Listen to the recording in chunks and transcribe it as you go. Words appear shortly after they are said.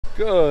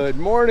Good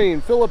morning,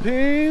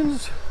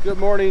 Philippines. Good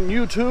morning,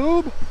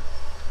 YouTube.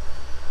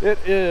 It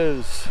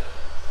is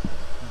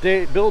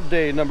build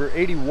day number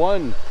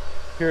 81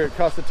 here at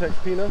Casa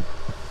TexPina.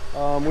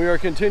 We are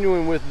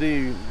continuing with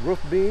the roof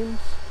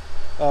beams,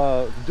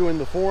 doing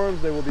the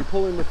forms. They will be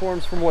pulling the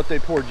forms from what they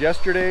poured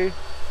yesterday.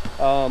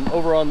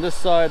 Over on this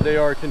side, they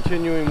are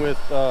continuing with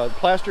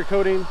plaster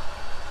coating.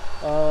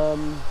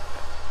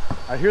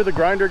 I hear the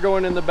grinder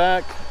going in the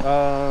back.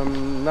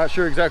 Not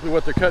sure exactly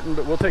what they're cutting,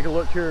 but we'll take a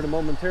look here in a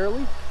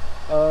momentarily.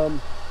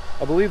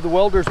 I believe the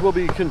welders will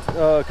be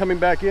coming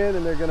back in,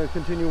 and they're going to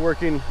continue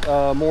working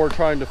more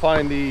trying to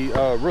find the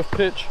roof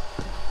pitch,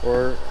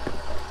 or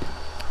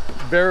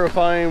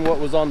verifying what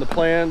was on the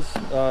plans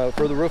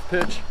for the roof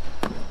pitch.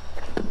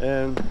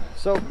 And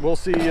so we'll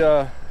see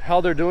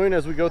how they're doing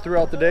as we go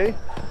throughout the day.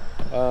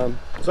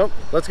 So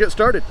let's get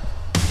started.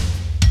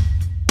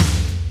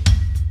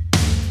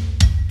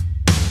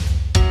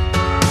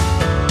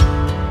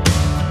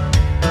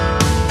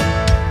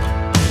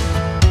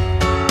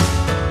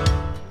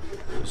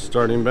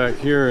 Starting back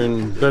here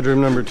in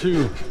bedroom number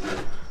 2,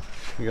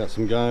 we got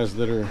some guys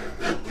that are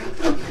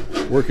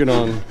working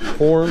on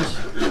forms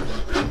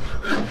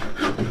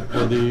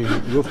for the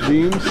roof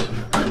beams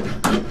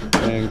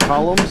and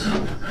columns,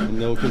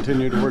 and they'll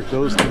continue to work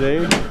those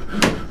today.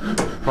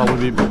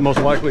 Probably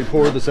most likely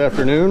pour this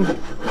afternoon.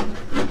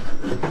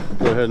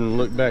 Go ahead and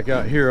look back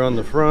out here on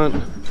the front.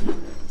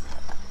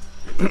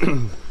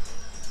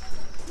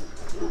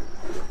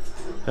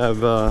 Have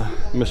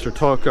Mr.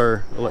 Talk,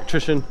 our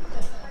electrician,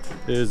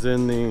 is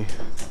in the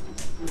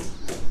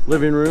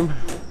living room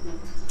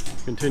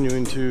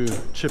continuing to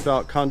chip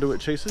out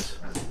conduit chases.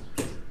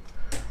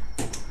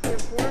 Your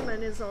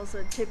foreman is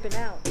also chipping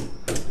out.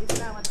 He's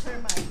now a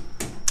termite.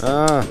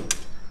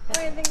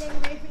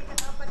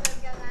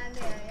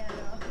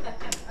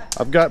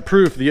 I've got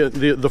proof.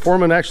 The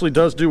foreman actually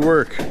does do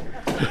work.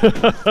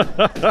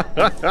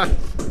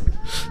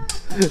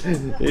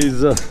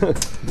 He's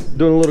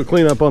doing a little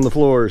cleanup on the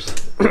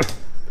floors.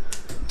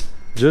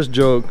 Just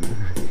joke.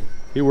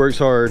 He works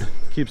hard,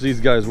 keeps these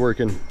guys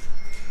working.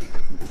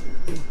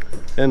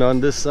 And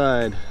on this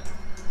side,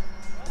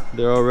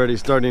 they're already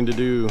starting to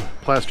do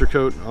plaster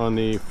coat on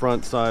the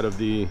front side of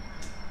the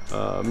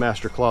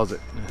master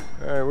closet.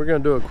 All right, we're gonna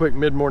do a quick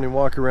mid-morning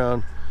walk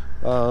around.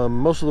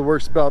 Most of the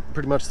work's about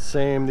pretty much the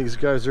same. These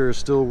guys are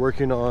still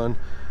working on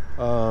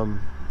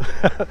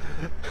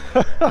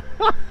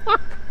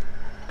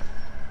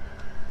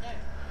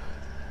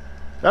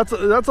that's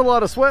a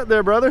lot of sweat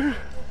there, brother.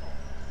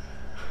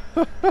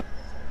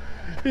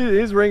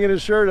 He's wringing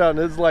his shirt out and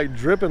it's like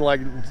dripping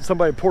like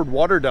somebody poured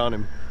water down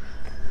him.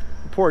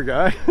 Poor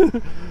guy.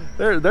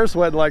 They're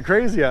sweating like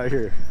crazy out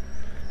here.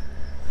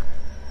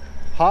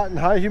 Hot and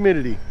high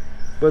humidity.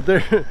 But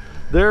they're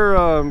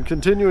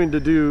continuing to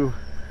do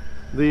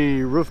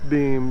the roof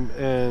beam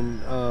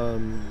and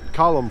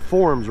column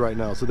forms right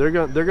now. So they're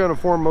gonna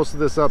form most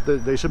of this up.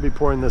 They should be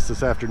pouring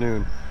this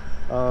afternoon.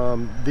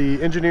 The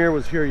engineer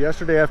was here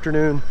yesterday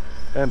afternoon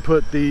and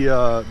put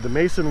the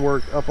mason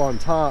work up on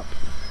top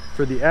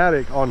for the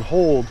attic on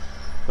hold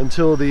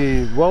until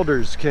the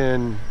welders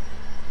can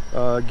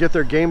get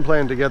their game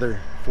plan together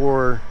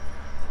for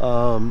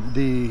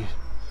the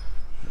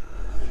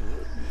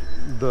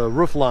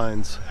roof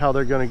lines, how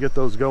they're going to get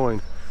those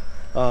going.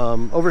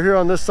 Over here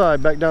on this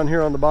side, back down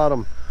here on the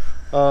bottom,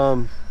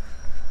 they're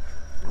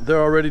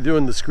already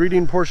doing the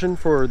screeding portion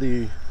for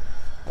the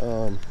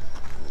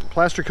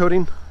plaster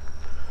coating,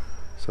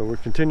 so we're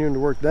continuing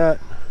to work that.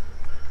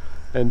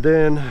 And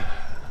then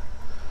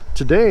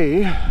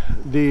today,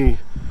 the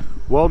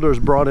welders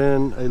brought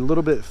in a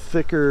little bit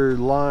thicker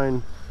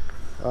line,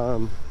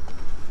 so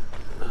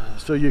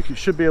you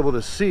should be able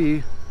to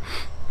see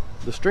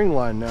the string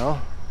line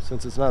now.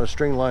 Since it's not a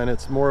string line,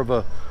 it's more of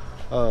a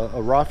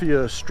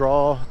raffia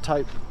straw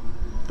type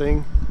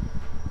thing,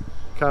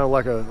 kind of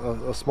like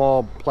a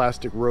small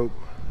plastic rope.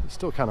 It's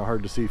still kind of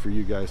hard to see for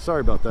you guys.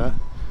 Sorry about that.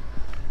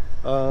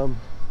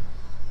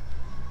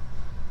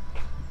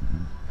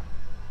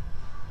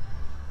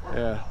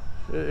 Yeah,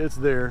 it's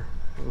there.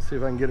 Let's see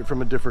if I can get it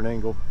from a different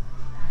angle.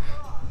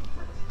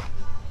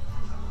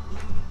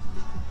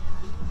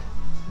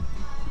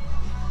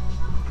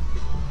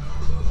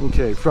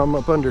 Okay, from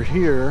up under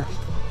here.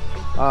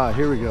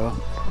 Here we go.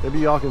 Maybe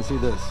y'all can see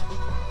this.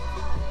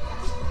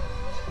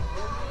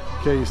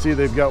 Okay, you see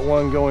they've got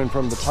one going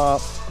from the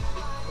top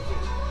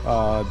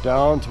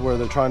down to where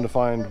they're trying to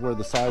find where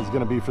the side's going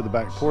to be for the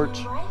back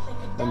porch.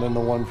 And then the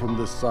one from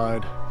this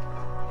side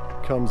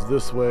comes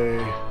this way.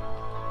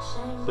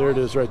 There it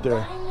is right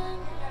there.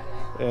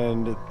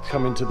 And it's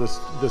coming to this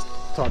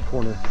top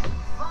corner.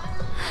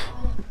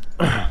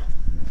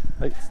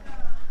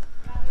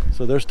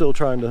 So they're still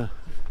trying to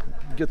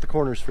get the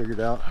corners figured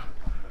out.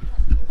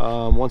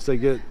 Once they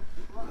get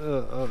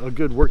a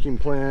good working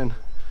plan,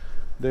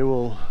 they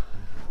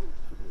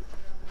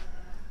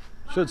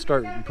should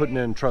start putting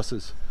in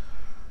trusses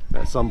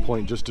at some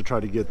point, just to try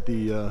to get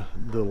the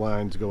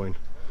lines going.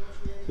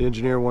 The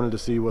engineer wanted to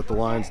see what the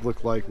lines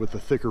look like with the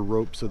thicker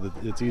rope so that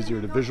it's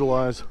easier to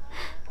visualize.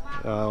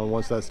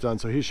 once that's done.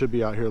 So he should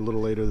be out here a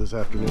little later this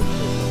afternoon.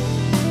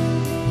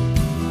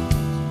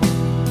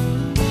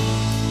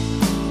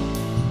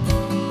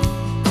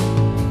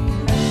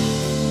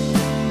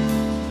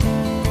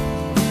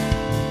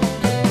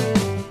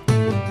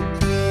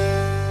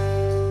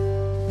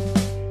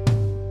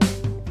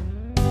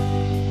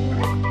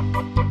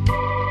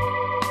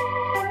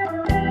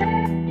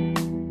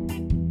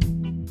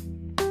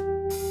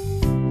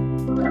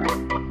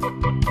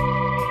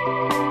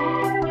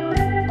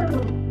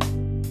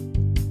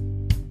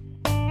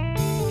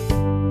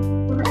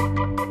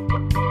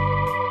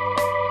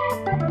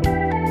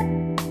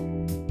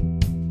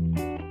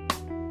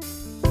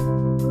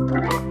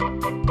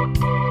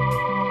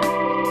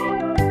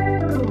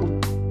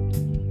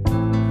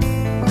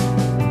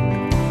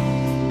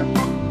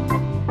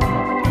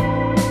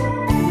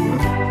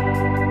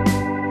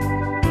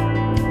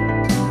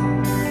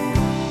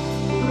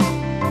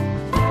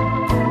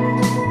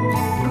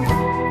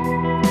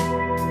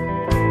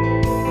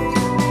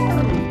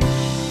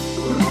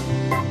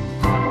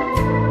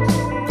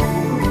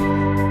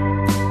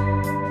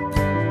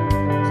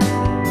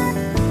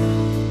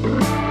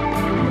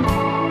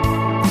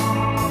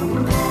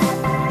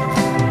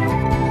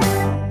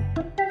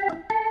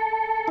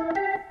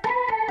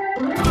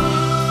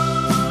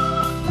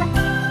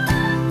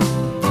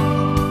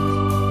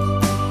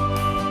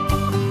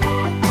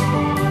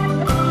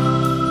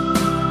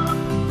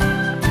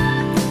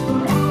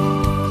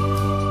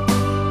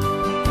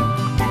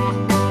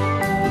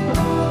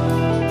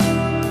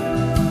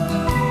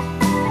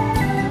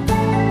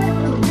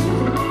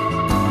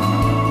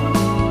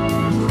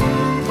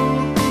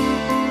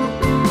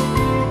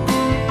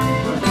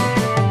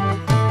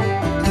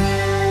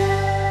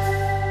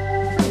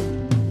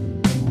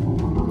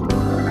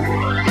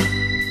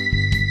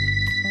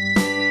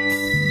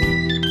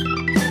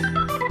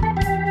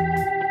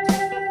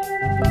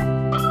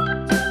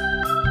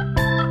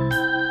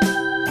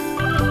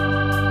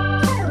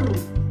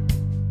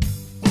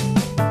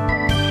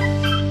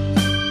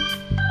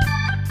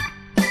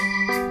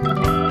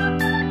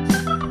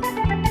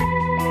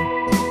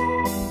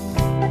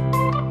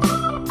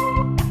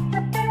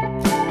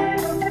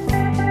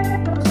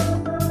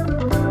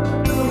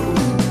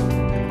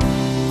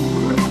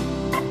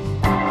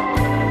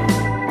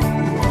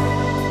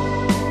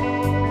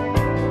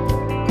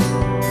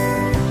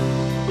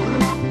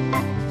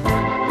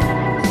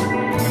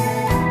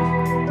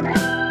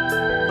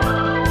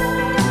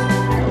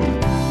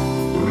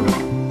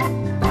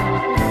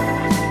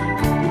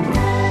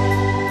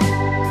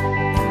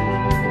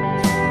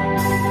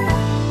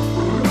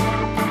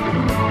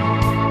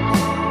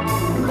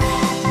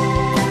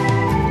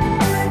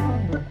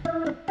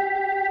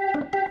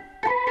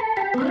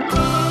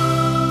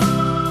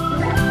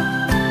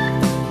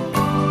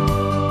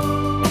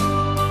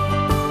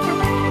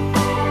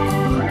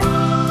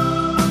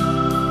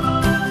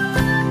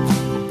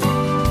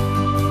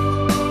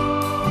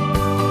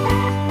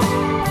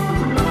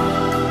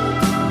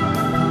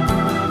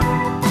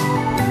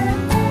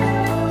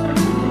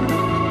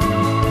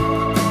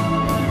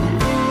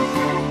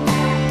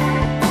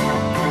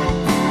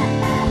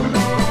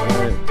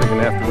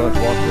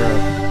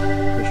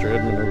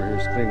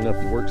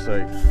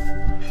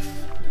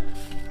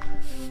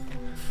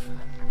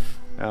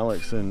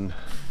 Alex and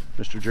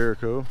Mr.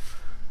 Jericho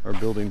are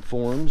building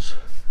forms.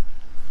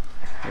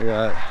 We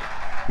got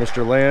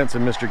Mr. Lance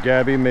and Mr.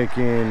 Gabby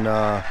making,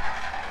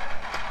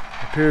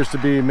 appears to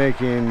be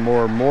making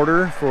more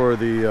mortar for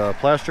the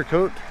plaster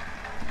coat.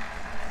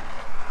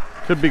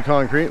 Could be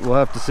concrete, we'll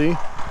have to see.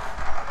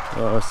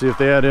 See if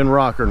they add in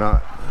rock or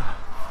not.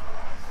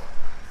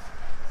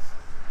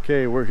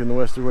 Okay, working the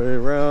western way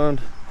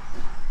around.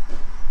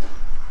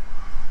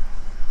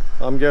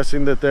 I'm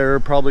guessing that they're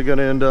probably going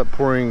to end up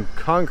pouring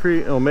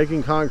concrete,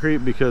 making concrete,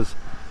 because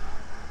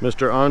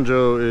Mr.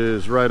 Anjo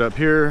is right up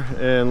here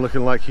and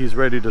looking like he's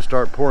ready to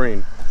start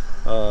pouring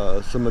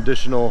some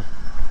additional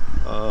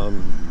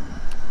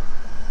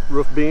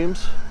roof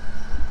beams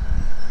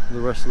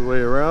the rest of the way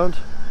around.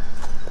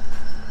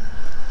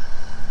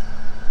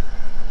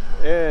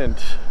 And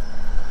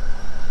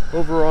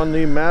over on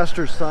the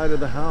master side of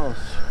the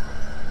house,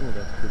 oh,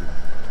 that's pretty.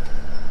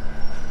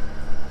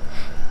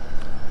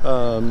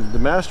 The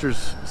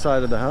master's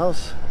side of the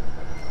house,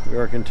 we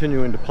are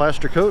continuing to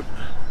plaster coat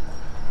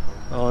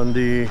on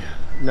the,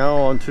 now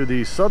onto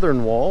the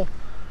southern wall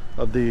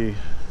of the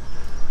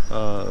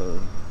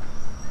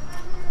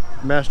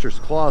master's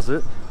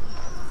closet.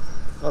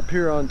 Up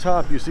here on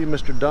top you see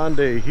Mr.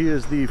 Donde. He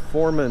is the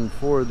foreman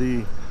for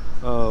the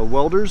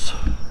welders.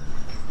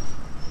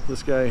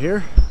 This guy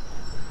here.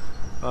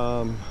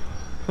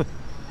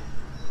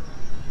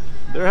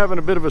 They're having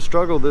a bit of a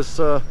struggle.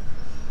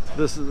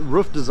 This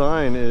roof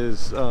design is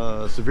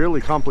severely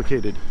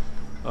complicated,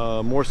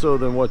 more so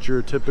than what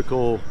your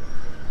typical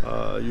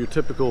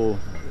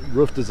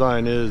roof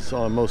design is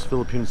on most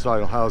Philippine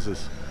style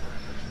houses.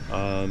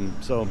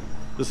 So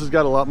this has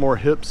got a lot more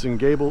hips and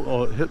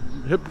gable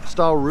hip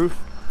style roof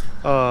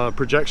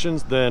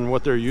projections than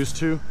what they're used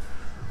to.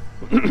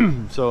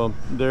 So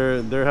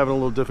they're having a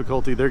little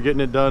difficulty. They're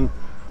getting it done,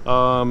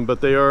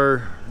 but they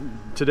are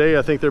today.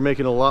 I think they're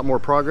making a lot more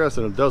progress,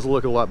 and it does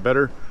look a lot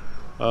better.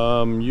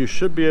 You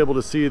should be able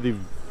to see the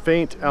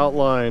faint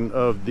outline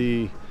of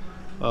the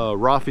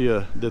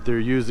raffia that they're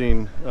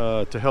using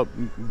to help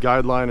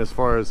guideline as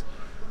far as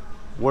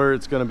where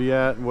it's going to be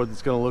at and what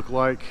it's going to look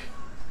like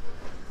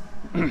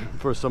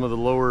for some of the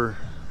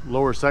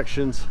lower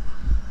sections.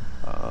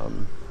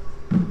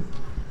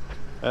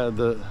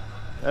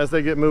 As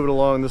they get moving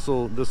along, this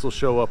will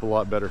show up a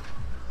lot better.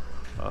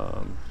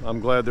 I'm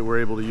glad that we're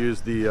able to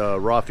use the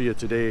raffia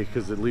today,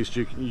 because at least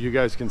you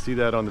guys can see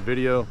that on the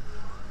video.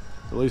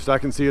 At least I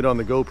can see it on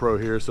the GoPro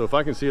here. So if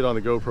I can see it on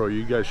the GoPro,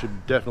 you guys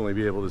should definitely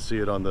be able to see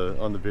it on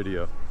the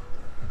video.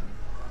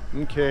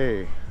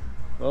 Okay,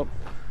 well,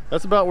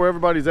 that's about where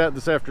everybody's at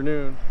this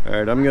afternoon. All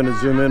right, I'm gonna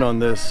zoom in on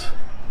this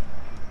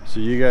so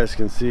you guys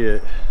can see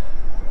it.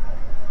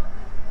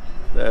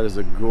 That is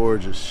a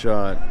gorgeous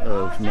shot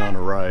of Mount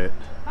Riot.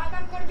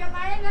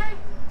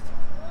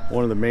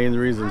 One of the main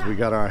reasons we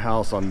got our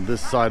house on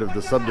this side of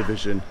the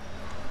subdivision.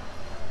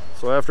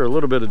 So after a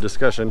little bit of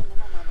discussion,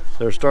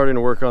 they're starting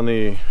to work on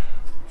the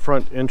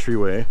front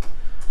entryway.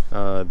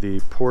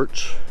 The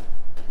porch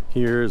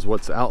here is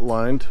what's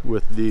outlined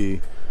with the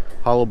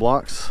hollow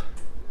blocks,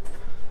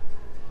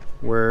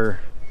 where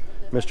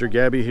Mr.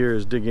 Gabby here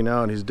is digging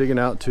out. He's digging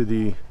out to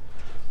the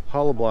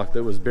hollow block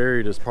that was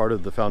buried as part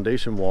of the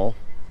foundation wall.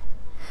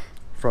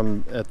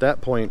 From at that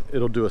point,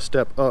 it'll do a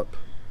step up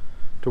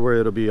to where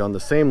it'll be on the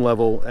same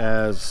level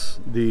as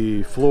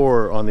the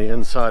floor on the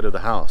inside of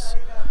the house.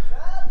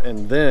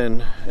 And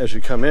then as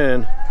you come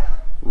in,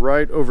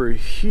 right over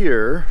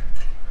here,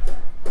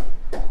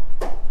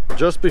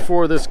 just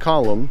before this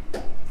column,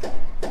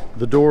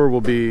 the door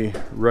will be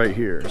right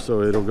here.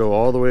 So it'll go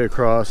all the way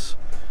across.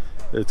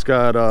 It's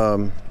got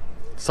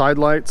side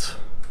lights,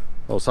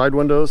 side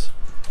windows,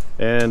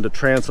 and a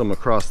transom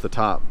across the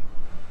top.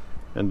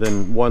 And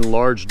then one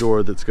large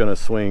door that's going to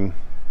swing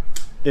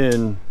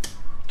in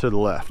to the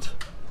left.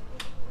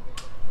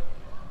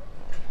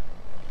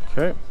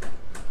 Okay,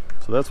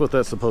 so that's what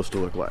that's supposed to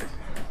look like.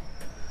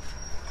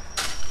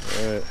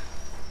 All right,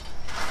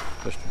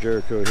 Mr.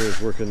 Jericho here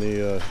is working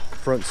the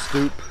front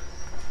stoop,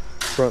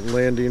 front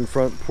landing,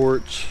 front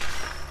porch.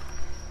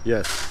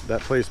 Yes,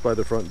 that place by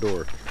the front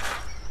door.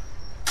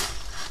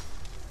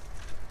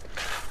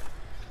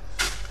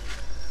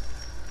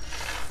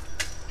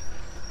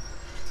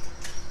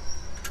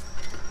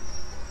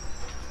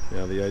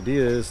 Now the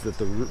idea is that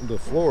the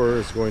floor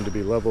is going to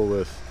be level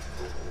with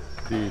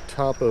the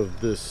top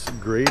of this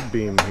grade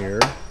beam here,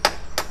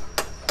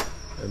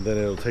 and then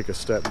it'll take a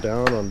step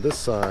down on this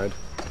side,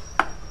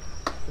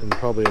 and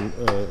probably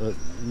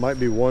might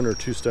be 1 or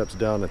 2 steps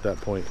down at that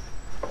point.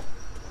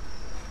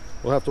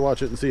 We'll have to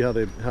watch it and see how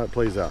it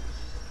plays out.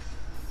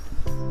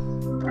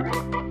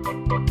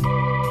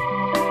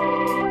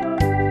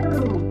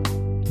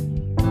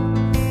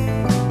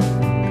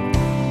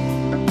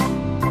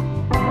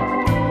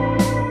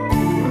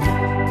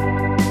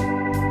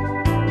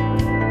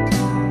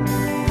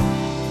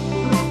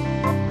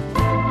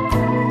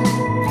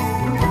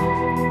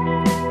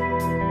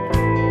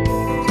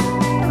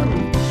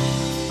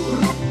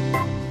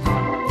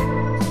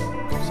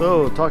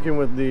 So, talking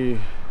with the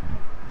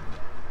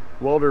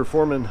welder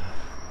foreman,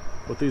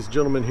 what these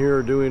gentlemen here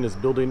are doing is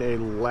building a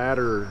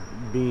ladder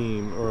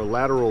beam, or a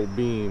lateral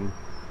beam,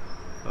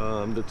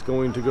 that's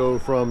going to go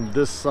from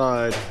this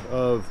side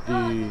of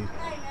the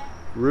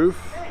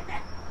roof,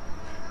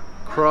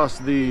 across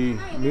the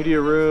media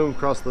room,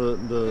 across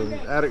the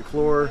attic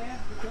floor,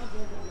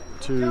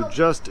 to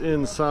just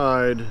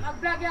inside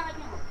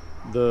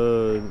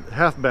the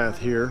half bath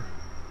here,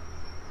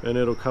 and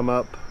it'll come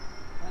up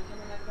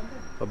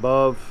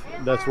above.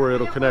 That's where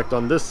it'll connect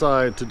on this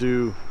side to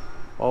do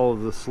all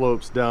of the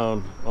slopes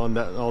down on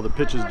that, all the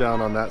pitches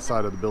down on that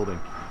side of the building.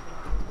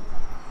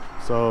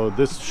 So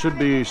this should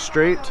be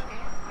straight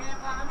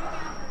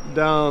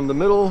down the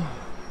middle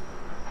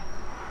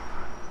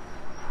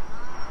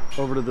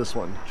over to this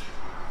one.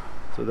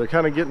 So they're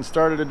kind of getting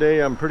started today.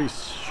 I'm pretty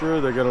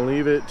sure they're going to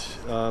leave it.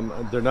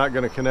 They're not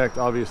going to connect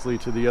obviously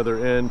to the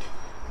other end.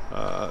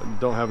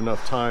 Don't have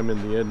enough time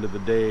in the end of the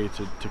day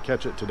to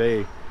catch it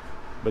today.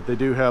 But they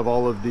do have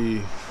all of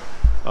the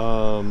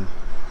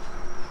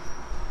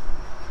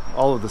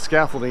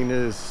scaffolding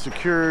is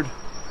secured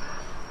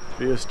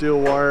via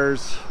steel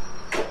wires.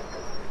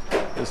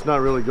 It's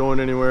not really going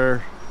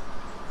anywhere.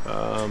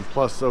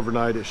 Plus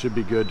overnight it should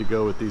be good to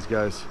go with these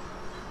guys.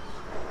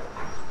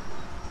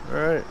 All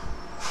right,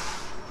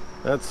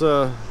 that's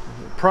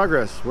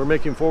progress. We're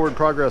making forward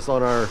progress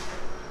on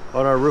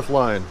our roof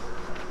line.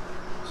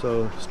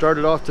 So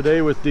started off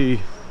today with the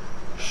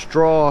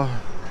straw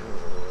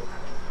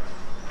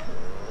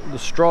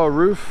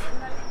roof.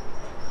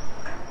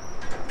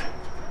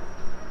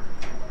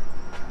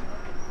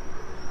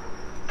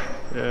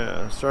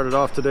 Yeah, started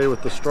off today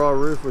with the straw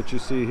roof, which you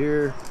see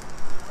here.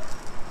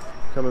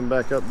 Coming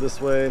back up this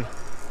way.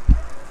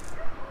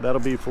 That'll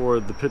be for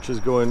the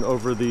pitches going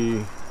over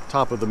the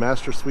top of the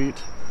master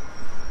suite.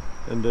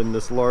 And then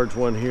this large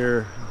one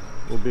here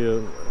will be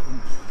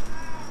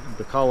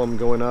the column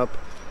going up,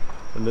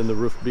 and then the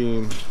roof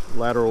beam,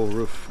 lateral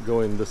roof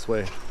going this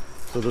way.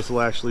 So this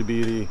will actually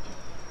be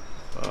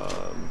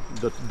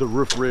the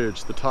roof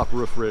ridge, the top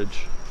roof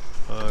ridge,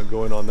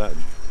 going on that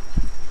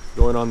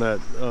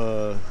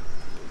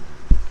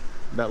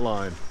that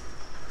line.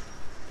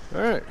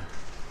 All right,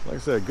 like I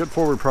said, good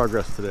forward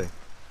progress today.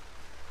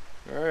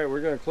 All right,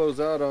 we're going to close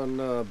out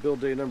on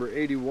build day number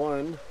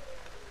 81.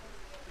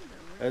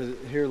 As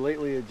here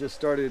lately, it just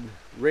started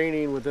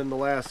raining within the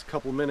last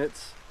couple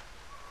minutes.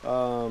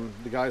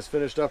 The guys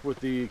finished up with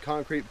the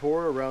concrete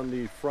pour around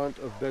the front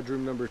of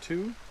bedroom number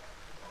 2.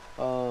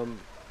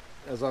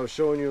 As I was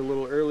showing you a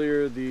little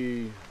earlier,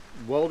 the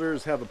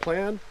welders have a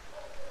plan.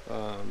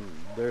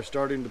 They're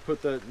starting to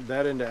put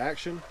that into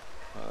action.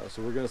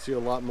 So we're going to see a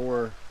lot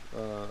more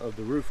of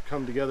the roof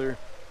come together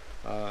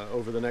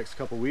over the next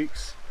couple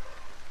weeks.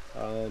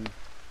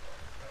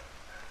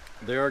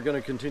 They are going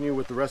to continue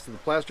with the rest of the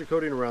plaster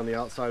coating around the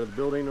outside of the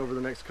building over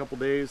the next couple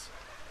days,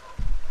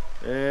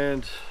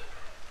 and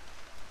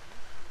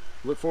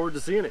look forward to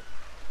seeing it.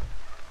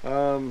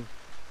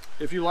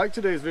 If you like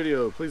today's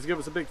video, please give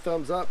us a big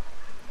thumbs up.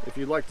 If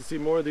you'd like to see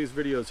more of these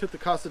videos, hit the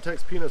Casa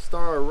TexPina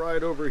star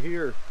right over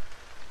here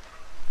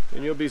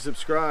and you'll be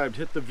subscribed.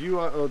 Hit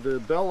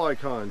the bell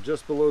icon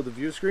just below the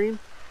view screen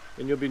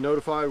and you'll be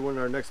notified when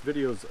our next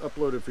video is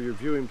uploaded for your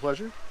viewing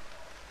pleasure.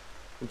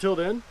 Until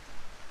then,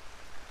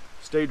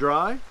 stay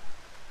dry,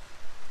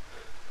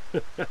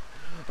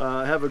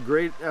 have a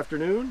great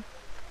afternoon,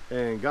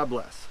 and God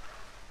bless.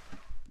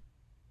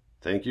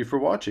 Thank you for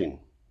watching.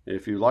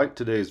 If you liked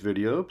today's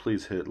video,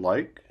 please hit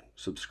like,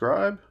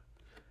 subscribe,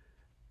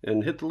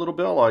 and hit the little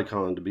bell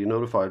icon to be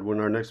notified when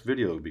our next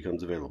video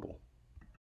becomes available.